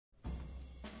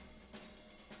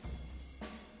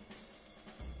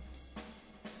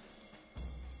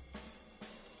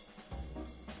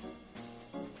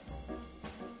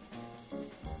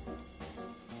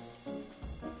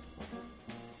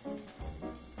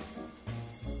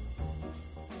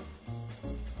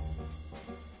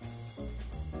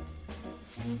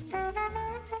Hello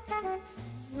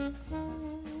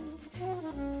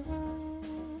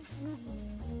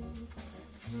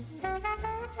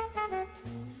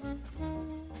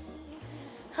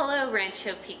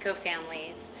Rancho Pico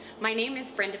families. My name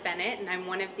is Brenda Bennett and I'm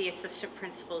one of the assistant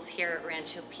principals here at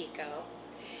Rancho Pico.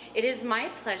 It is my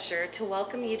pleasure to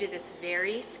welcome you to this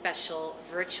very special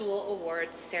virtual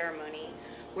awards ceremony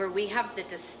where we have the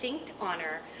distinct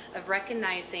honor of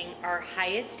recognizing our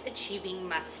highest achieving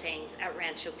Mustangs at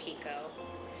Rancho Pico.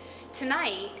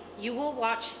 Tonight, you will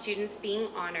watch students being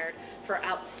honored for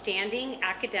outstanding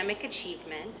academic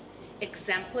achievement,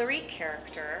 exemplary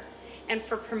character, and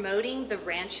for promoting the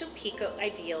Rancho Pico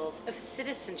ideals of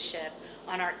citizenship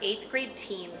on our 8th grade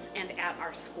teams and at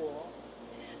our school.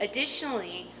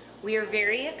 Additionally, we are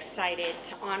very excited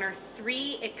to honor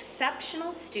 3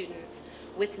 exceptional students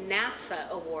with NASA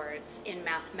awards in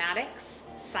mathematics,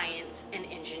 science, and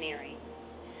engineering.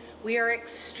 We are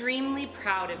extremely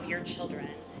proud of your children,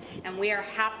 and we are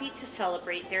happy to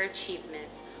celebrate their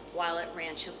achievements while at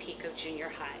Rancho Pico Junior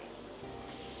High.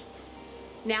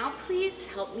 Now please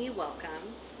help me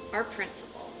welcome our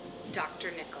principal,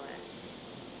 Dr. Nicholas.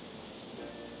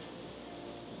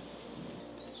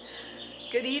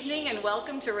 Good evening and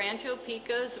welcome to Rancho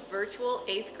Pico's virtual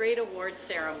 8th grade awards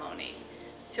ceremony.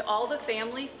 To all the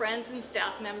family, friends, and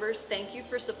staff members, thank you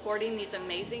for supporting these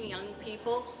amazing young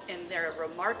people in their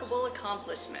remarkable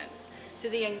accomplishments. To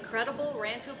the incredible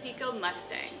Rancho Pico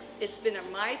Mustangs, it's been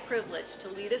my privilege to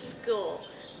lead a school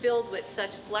filled with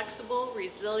such flexible,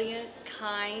 resilient,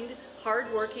 kind,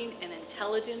 hardworking, and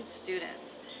intelligent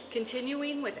students.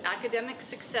 Continuing with academic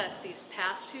success these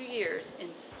past 2 years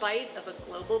in spite of a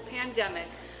global pandemic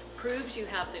proves you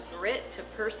have the grit to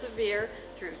persevere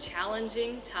through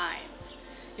challenging times.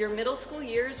 Your middle school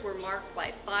years were marked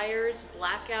by fires,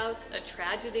 blackouts, a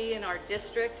tragedy in our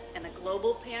district, and a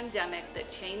global pandemic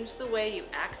that changed the way you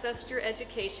accessed your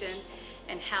education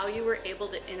and how you were able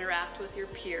to interact with your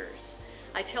peers.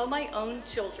 I tell my own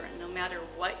children, no matter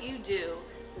what you do,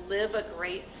 live a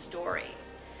great story.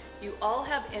 You all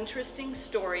have interesting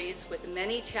stories with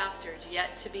many chapters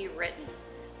yet to be written.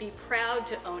 Be proud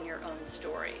to own your own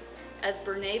story. As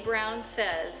Brene Brown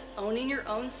says, owning your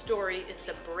own story is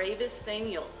the bravest thing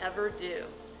you'll ever do.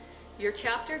 Your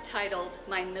chapter titled,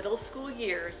 My Middle School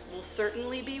Years, will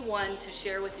certainly be one to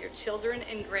share with your children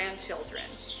and grandchildren.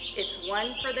 It's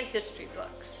one for the history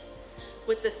books.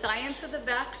 With the science of the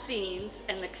vaccines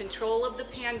and the control of the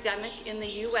pandemic in the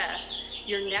U.S.,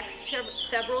 your next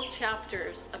several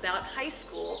chapters about high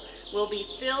school will be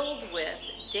filled with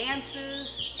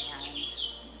dances and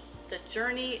the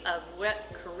journey of what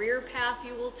career path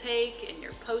you will take and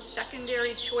your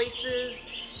post-secondary choices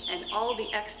and all the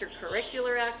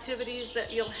extracurricular activities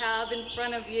that you'll have in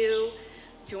front of you,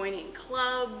 joining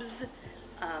clubs,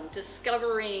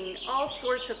 discovering all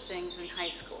sorts of things in high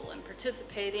school and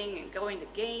participating and going to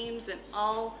games and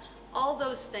all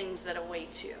those things that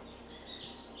await you.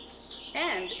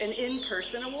 And an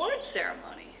in-person awards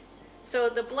ceremony. So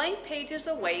the blank pages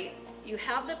await. You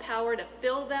have the power to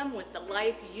fill them with the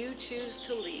life you choose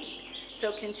to lead.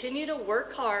 So continue to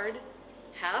work hard,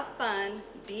 have fun,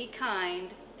 be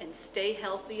kind, and stay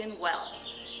healthy and well.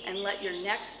 And let your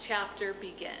next chapter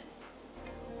begin.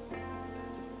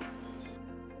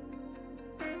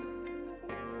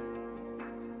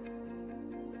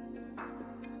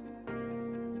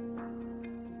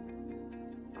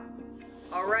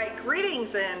 All right,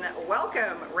 greetings and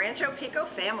welcome, Rancho Pico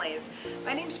families.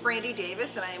 My name's Brandy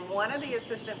Davis and I am one of the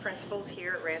assistant principals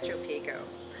here at Rancho Pico.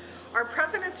 Our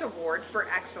President's Award for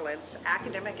Excellence,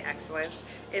 Academic Excellence,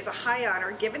 is a high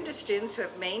honor given to students who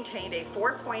have maintained a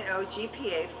 4.0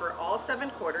 GPA for all 7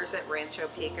 quarters at Rancho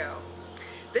Pico.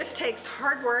 This takes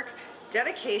hard work,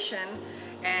 dedication,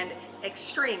 and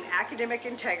extreme academic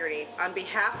integrity on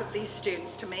behalf of these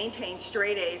students to maintain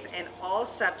straight A's in all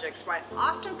subjects while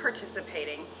often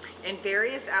participating in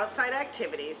various outside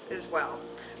activities as well.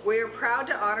 We are proud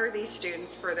to honor these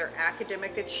students for their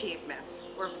academic achievements.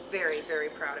 We're very, very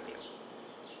proud of you.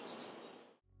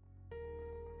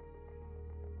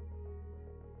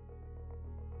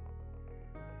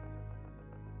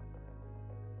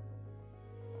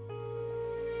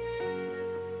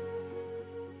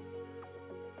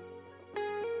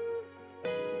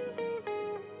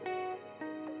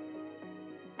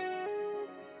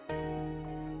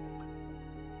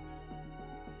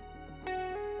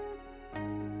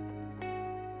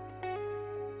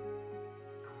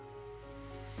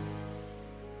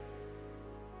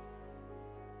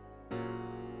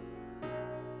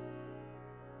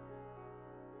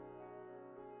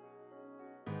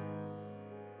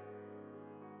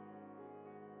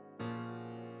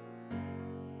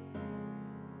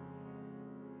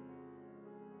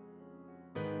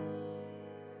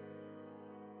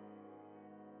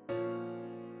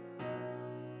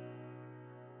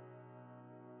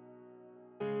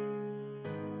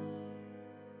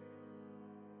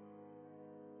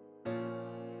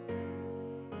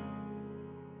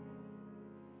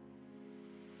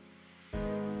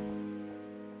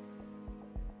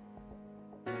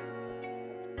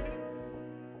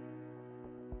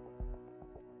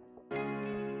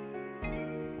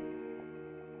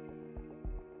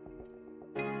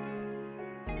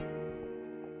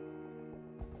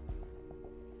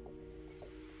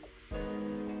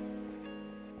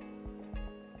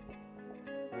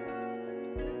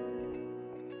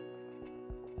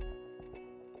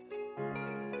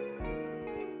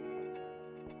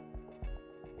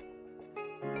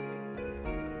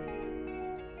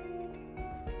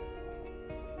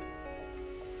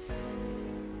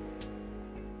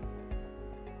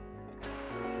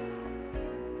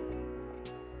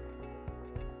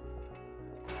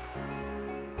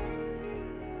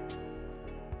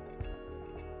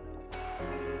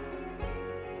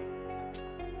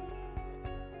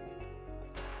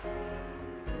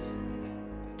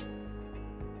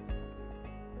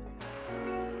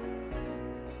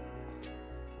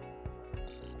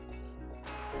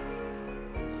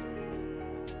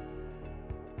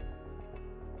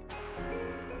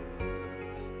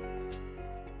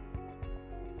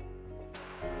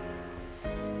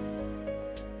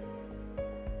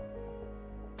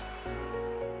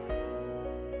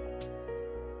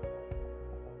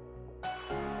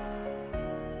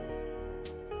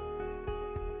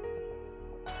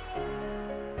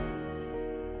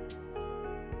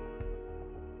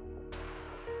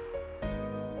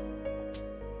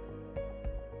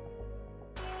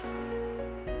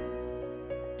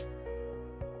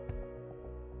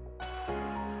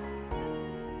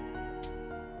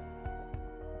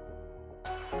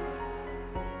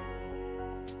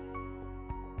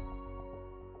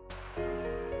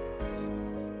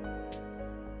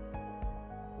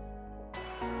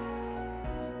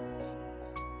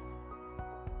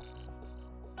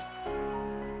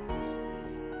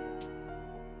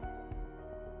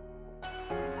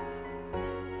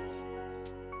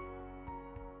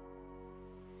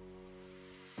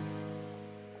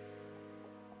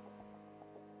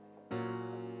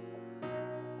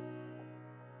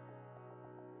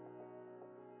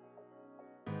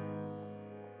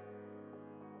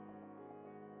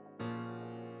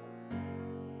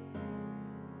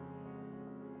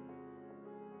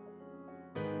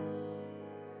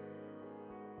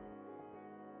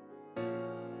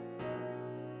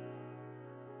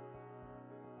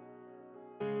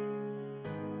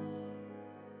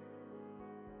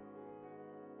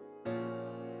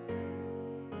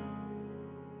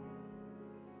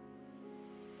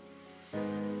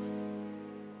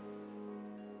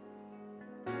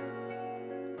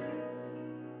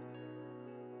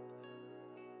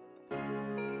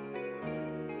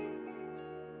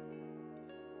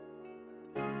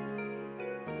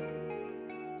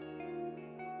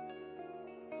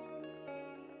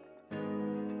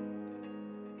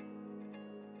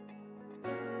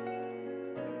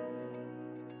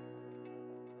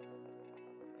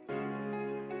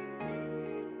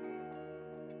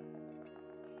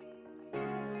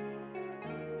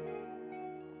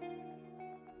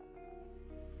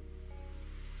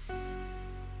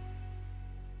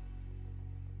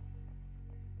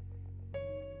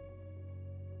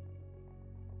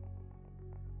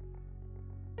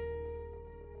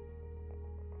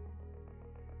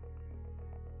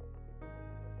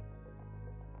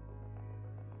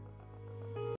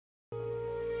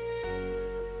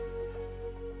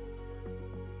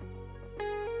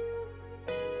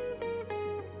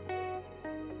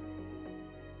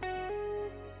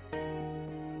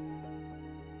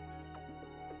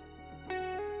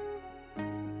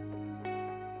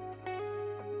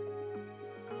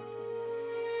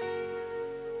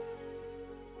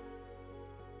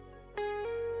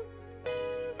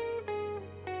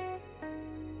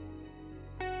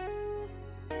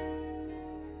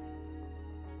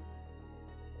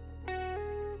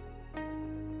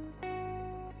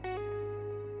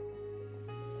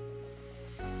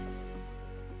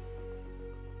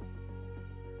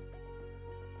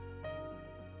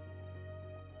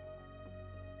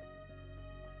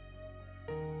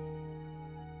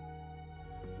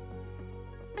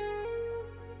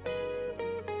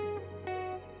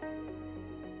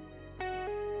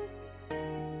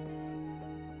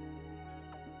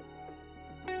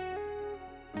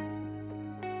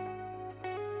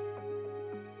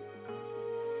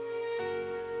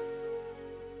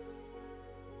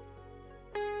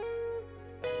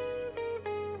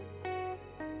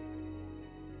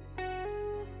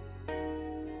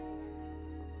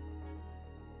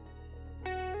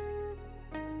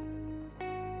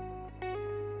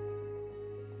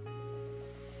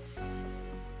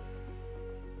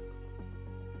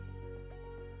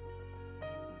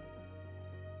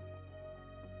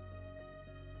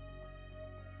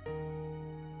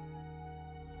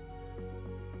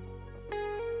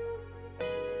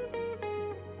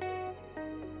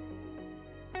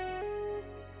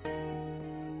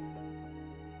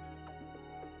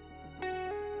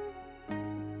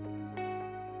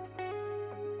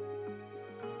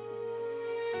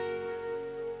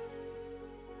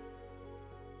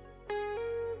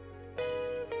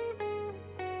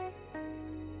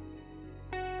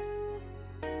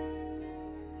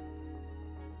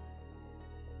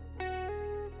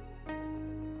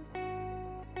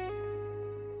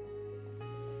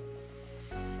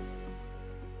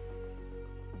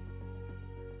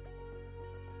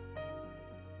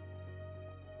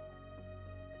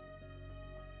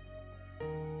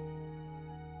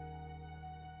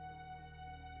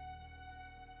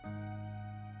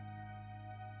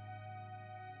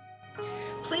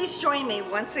 Please join me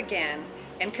once again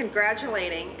in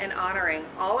congratulating and honoring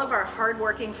all of our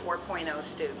hardworking 4.0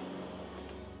 students.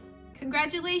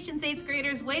 Congratulations, 8th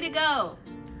graders, way to go!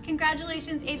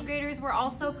 Congratulations, 8th graders, we're all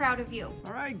so proud of you.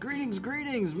 All right, greetings,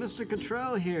 Mr.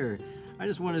 Cottrell here. I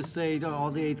just want to say to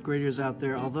all the 8th graders out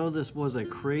there, although this was a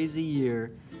crazy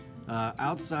year,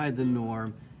 outside the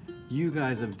norm, you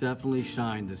guys have definitely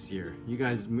shined this year. You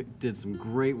guys did some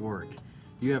great work.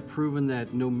 You have proven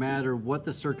that no matter what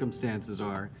the circumstances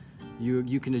are,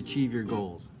 you can achieve your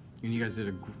goals. And you guys did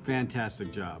a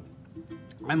fantastic job.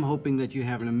 I'm hoping that you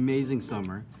have an amazing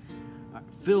summer,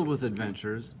 filled with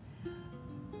adventures,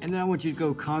 and then I want you to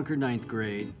go conquer 9th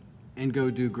grade and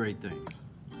go do great things.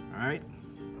 All right?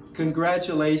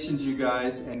 Congratulations, you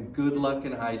guys, and good luck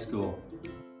in high school.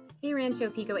 Hey, Rancho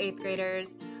Pico 8th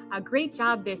graders. A great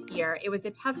job this year. It was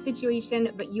a tough situation,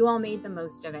 but you all made the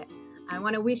most of it. I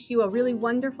want to wish you a really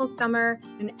wonderful summer,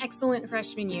 an excellent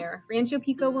freshman year. Rancho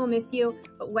Pico will miss you,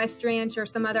 but West Ranch or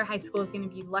some other high school is going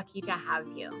to be lucky to have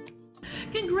you.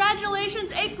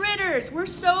 Congratulations, 8th graders! We're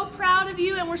so proud of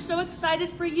you and we're so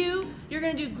excited for you. You're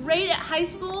going to do great at high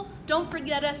school. Don't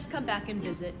forget us. Come back and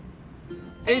visit.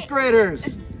 8th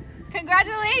graders!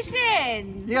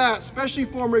 Congratulations! Yeah, especially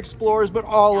former explorers, but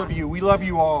all of you. We love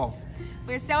you all.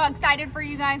 We're so excited for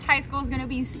you guys. High school is going to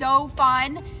be so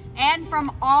fun. And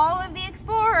from all of the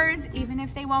explorers, even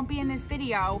if they won't be in this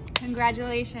video,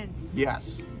 congratulations.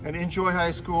 Yes, and enjoy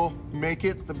high school. Make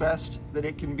it the best that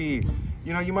it can be.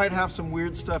 You know, you might have some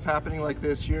weird stuff happening like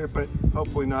this year, but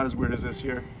hopefully not as weird as this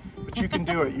year. But you can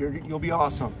do it. You'll be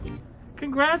awesome.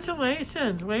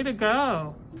 Congratulations, way to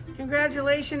go.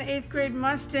 Congratulations, 8th grade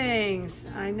Mustangs.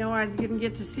 I know I didn't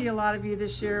get to see a lot of you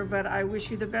this year, but I wish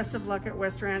you the best of luck at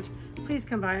West Ranch. Please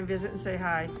come by and visit and say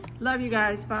hi. Love you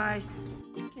guys, bye.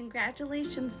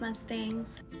 Congratulations,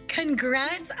 Mustangs.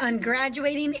 Congrats on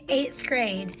graduating 8th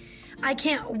grade. I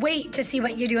can't wait to see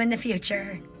what you do in the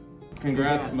future.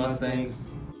 Congrats, Mustangs.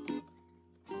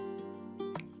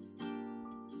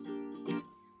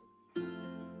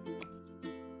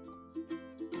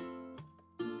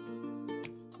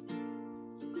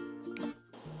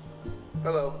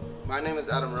 Hello, my name is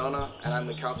Adam Rona, and I'm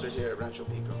the counselor here at Rancho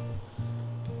Pico.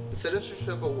 The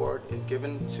Citizenship Award is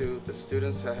given to the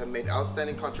students that have made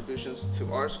outstanding contributions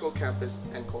to our school campus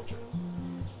and culture.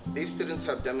 These students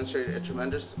have demonstrated a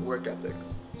tremendous work ethic,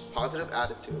 positive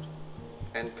attitude,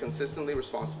 and consistently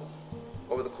responsible.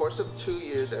 Over the course of 2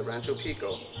 years at Rancho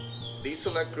Pico, these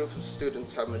select group of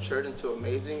students have matured into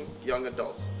amazing young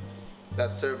adults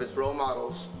that serve as role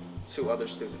models to other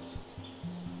students.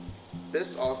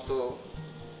 This also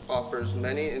offers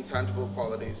many intangible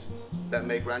qualities that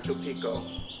make Rancho Pico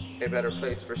a better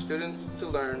place for students to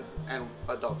learn and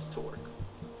adults to work.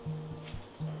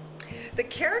 The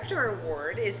Character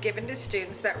Award is given to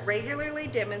students that regularly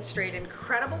demonstrate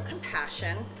incredible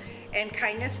compassion and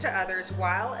kindness to others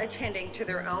while attending to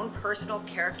their own personal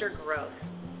character growth.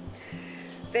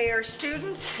 They are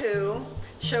students who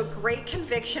show great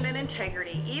conviction and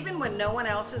integrity even when no one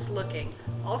else is looking,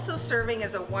 also serving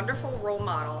as a wonderful role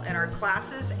model in our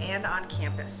classes and on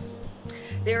campus.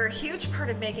 They are a huge part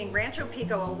of making Rancho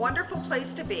Pico a wonderful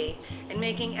place to be and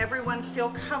making everyone feel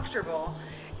comfortable,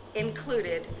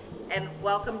 included, and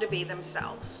welcome to be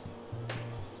themselves.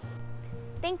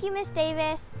 Thank you, Ms.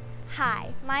 Davis.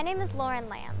 Hi, my name is Lauren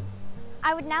Lamb.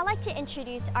 I would now like to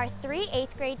introduce our 3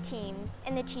 8th grade teams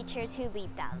and the teachers who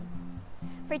lead them.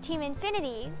 For Team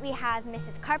Infinity, we have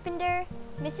Mrs. Carpenter,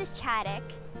 Mrs. Chaddick,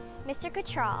 Mr.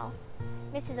 Cottrell,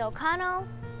 Mrs. O'Connell,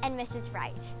 and Mrs.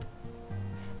 Wright.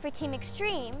 For Team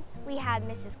Extreme, we have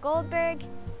Mrs. Goldberg,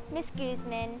 Miss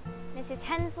Guzman, Mrs.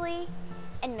 Hensley,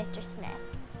 and Mr. Smith.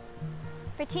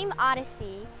 For Team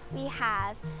Odyssey, we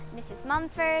have Mrs.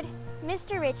 Mumford,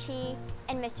 Mr. Ritchie,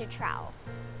 and Mr. Trowell.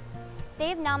 They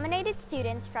have nominated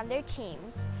students from their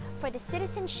teams for the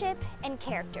Citizenship and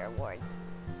Character Awards.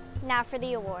 Now for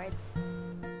the awards.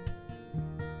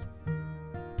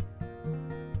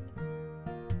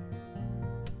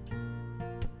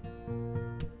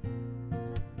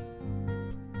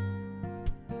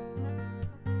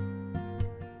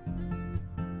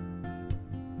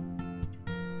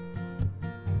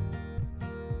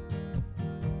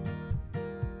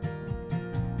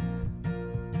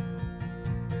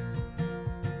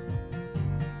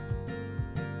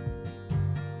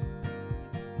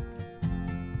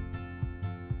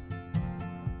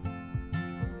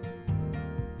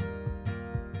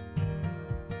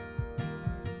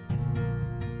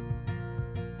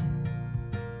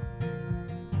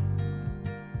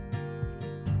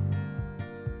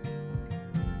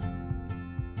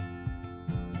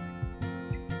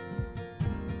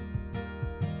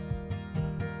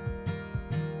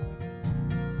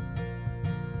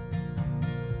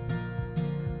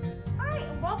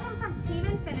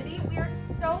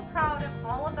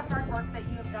 work that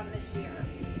you have done this year.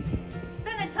 It's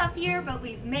been a tough year, but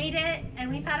we've made it,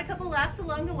 and we've had a couple laughs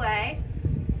along the way.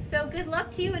 So good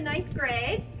luck to you in 9th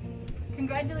grade.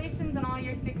 Congratulations on all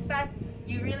your success.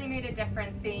 You really made a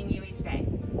difference seeing you each day.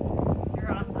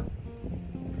 You're awesome.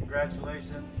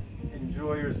 Congratulations.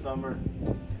 Enjoy your summer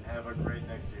and have a great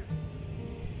next year.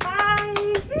 Bye!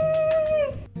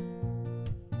 Yay!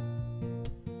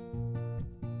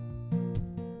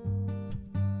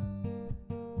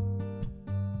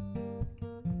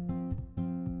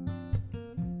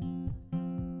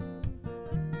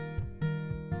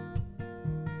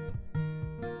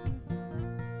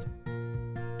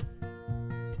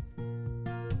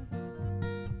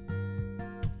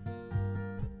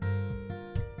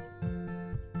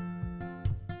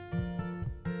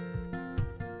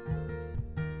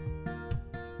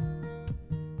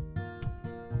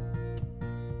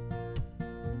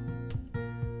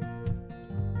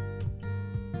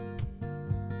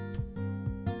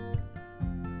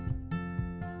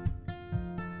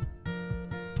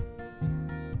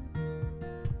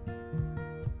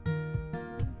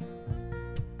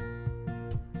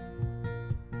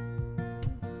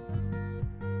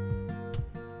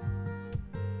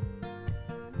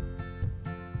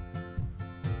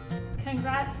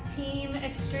 Congrats, Team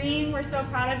Extreme. We're so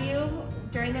proud of you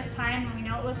during this time. We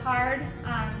know it was hard.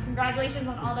 Congratulations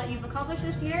on all that you've accomplished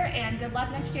this year, and good luck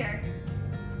next year.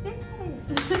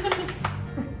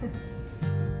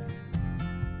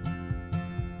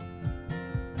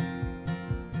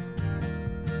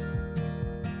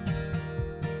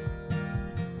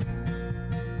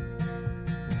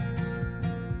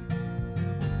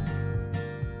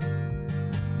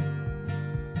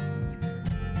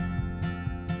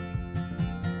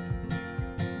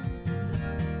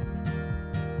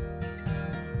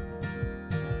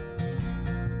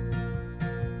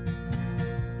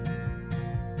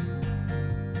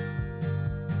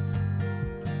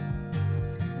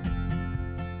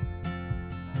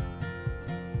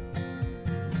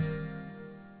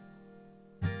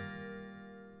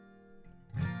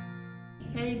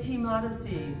 Hey Team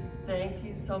Odyssey, thank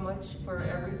you so much for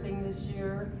everything this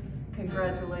year.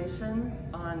 Congratulations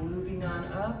on moving on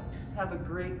up. Have a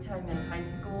great time in high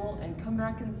school and come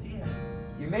back and see us.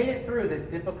 You made it through this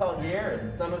difficult year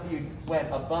and some of you went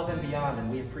above and beyond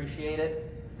and we appreciate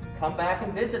it. Come back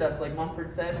and visit us like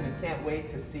Mumford said, and we can't wait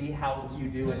to see how you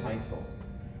do in high school.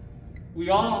 We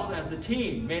all, as a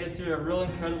team, made it through a real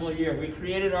incredible year. We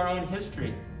created our own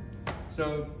history.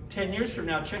 So 10 years from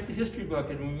now, check the history book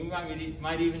and we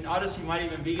Odyssey might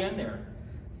even be in there.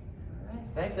 All right.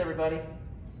 Thanks everybody.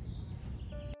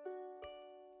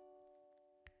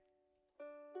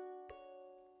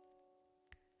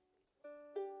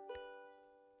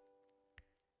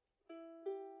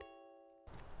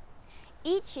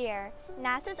 Each year,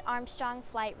 NASA's Armstrong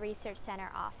Flight Research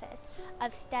Center Office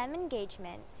of STEM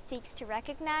Engagement seeks to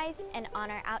recognize and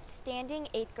honor outstanding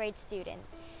 8th grade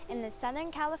students in the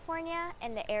Southern California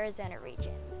and the Arizona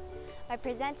regions by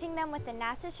presenting them with the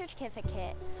NASA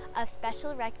Certificate of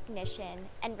Special Recognition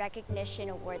and Recognition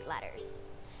Award letters.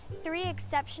 3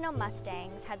 exceptional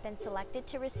Mustangs have been selected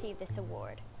to receive this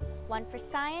award, one for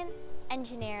science,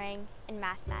 engineering, and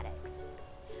mathematics.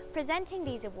 Presenting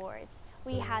these awards,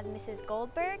 we have Mrs.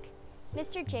 Goldberg,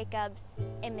 Mr. Jacobs,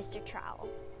 and Mr. Trowell.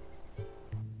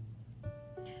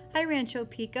 Hi Rancho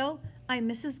Pico, I'm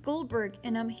Mrs. Goldberg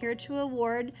and I'm here to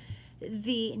award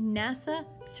the NASA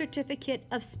Certificate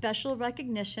of Special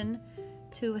Recognition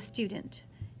to a student.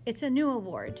 It's a new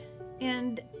award,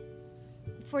 and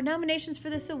for nominations for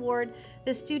this award,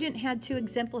 the student had to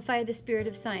exemplify the spirit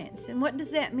of science. And what does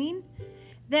that mean?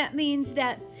 That means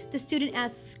that the student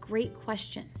asks great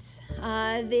questions.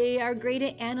 They are great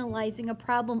at analyzing a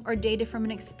problem or data from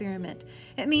an experiment.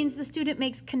 It means the student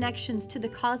makes connections to the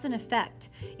cause and effect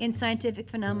in scientific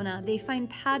phenomena. They find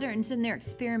patterns in their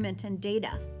experiment and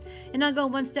data. And I'll go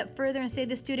one step further and say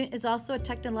the student is also a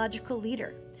technological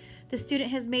leader. The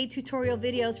student has made tutorial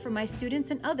videos for my students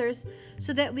and others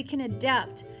so that we can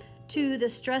adapt to the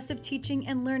stress of teaching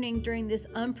and learning during this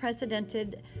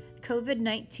unprecedented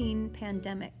COVID-19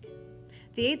 pandemic.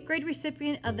 The 8th grade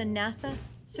recipient of the NASA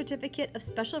Certificate of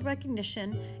Special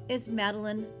Recognition is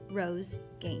Madeline Rose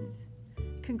Gaines.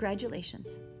 Congratulations.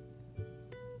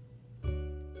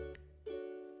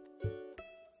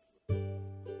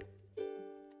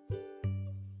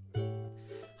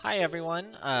 Hi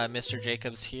everyone, Mr.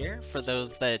 Jacobs here. For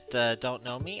those that don't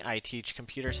know me, I teach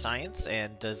computer science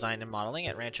and design and modeling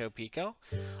at Rancho Pico.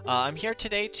 I'm here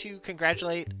today to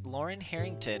congratulate Lauren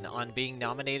Harrington on being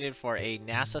nominated for a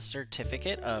NASA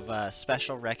Certificate of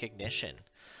Special Recognition.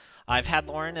 I've had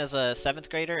Lauren as a 7th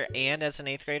grader and as an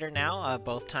 8th grader now,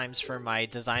 both times for my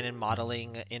design and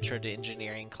modeling intro to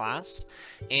engineering class.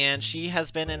 And she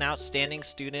has been an outstanding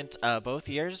student both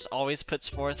years, always puts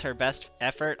forth her best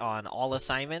effort on all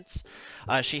assignments.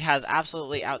 She has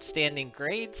absolutely outstanding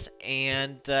grades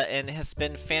and has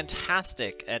been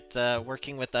fantastic at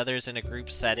working with others in a group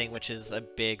setting, which is a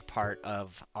big part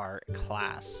of our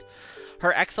class.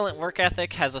 Her excellent work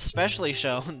ethic has especially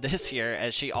shown this year,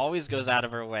 as she always goes out of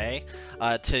her way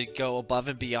to go above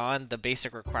and beyond the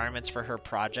basic requirements for her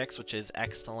projects, which is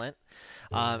excellent.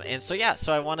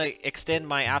 So I want to extend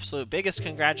my absolute biggest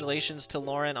congratulations to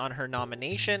Lauren on her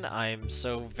nomination. I'm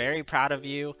so very proud of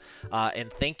you,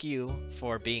 and thank you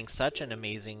for being such an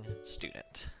amazing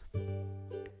student.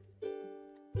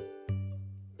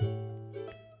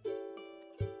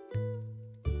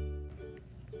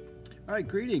 All right,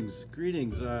 greetings.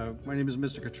 My name is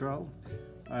Mr. Cottrell.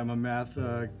 I'm a math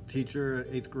teacher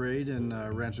at 8th grade in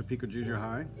Rancho Pico Junior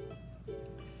High.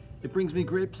 It brings me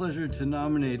great pleasure to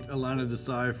nominate Alana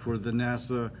Desai for the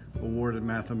NASA Award in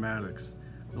Mathematics.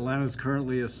 Alana is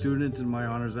currently a student in my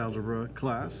honors algebra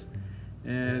class,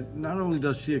 and not only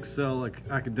does she excel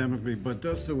academically, but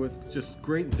does so with just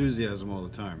great enthusiasm all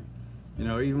the time. You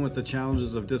know, even with the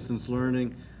challenges of distance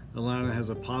learning, Alana has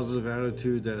a positive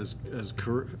attitude that is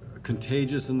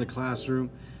contagious in the classroom,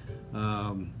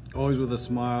 always with a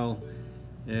smile.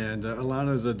 And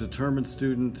Alana is a determined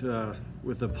student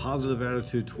with a positive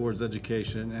attitude towards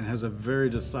education and has a very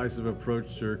decisive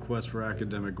approach to her quest for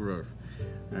academic growth.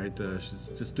 Right?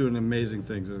 She's just doing amazing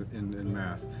things in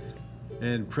math.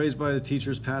 And praised by the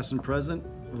teachers past and present,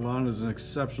 Alana is an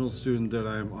exceptional student that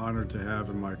I am honored to have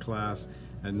in my class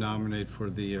and nominate for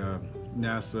the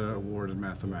NASA Award in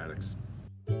Mathematics.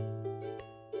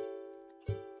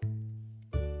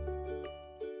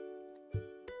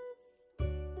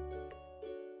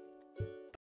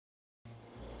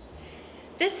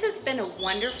 This has been a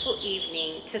wonderful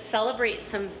evening to celebrate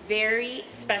some very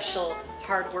special,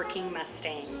 hardworking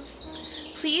Mustangs.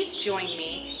 Please join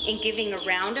me in giving a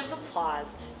round of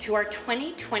applause to our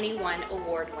 2021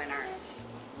 award winners.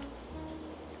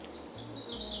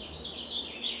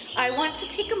 I want to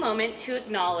take a moment to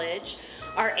acknowledge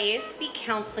our ASB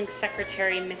Counseling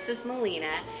Secretary, Mrs.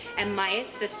 Molina, and my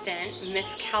assistant,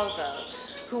 Miss Calvo,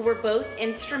 who were both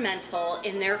instrumental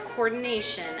in their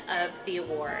coordination of the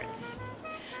awards.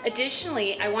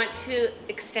 Additionally, I want to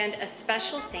extend a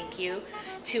special thank you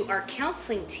to our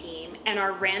counseling team and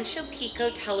our Rancho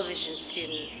Pico television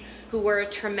students, who were a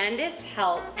tremendous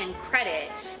help and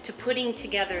credit to putting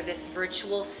together this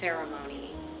virtual ceremony.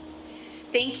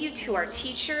 Thank you to our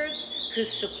teachers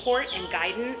whose support and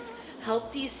guidance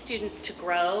help these students to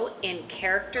grow in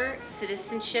character,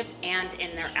 citizenship, and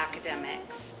in their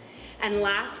academics. And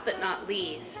last but not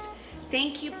least,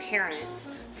 thank you parents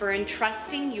for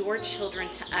entrusting your children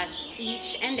to us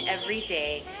each and every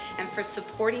day and for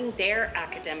supporting their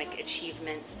academic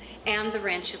achievements and the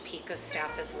Rancho Pico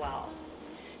staff as well.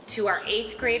 To our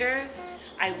 8th graders,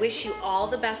 I wish you all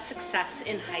the best success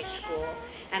in high school,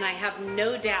 and I have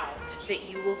no doubt that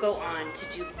you will go on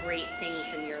to do great things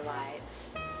in your lives.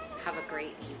 Have a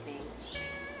great evening.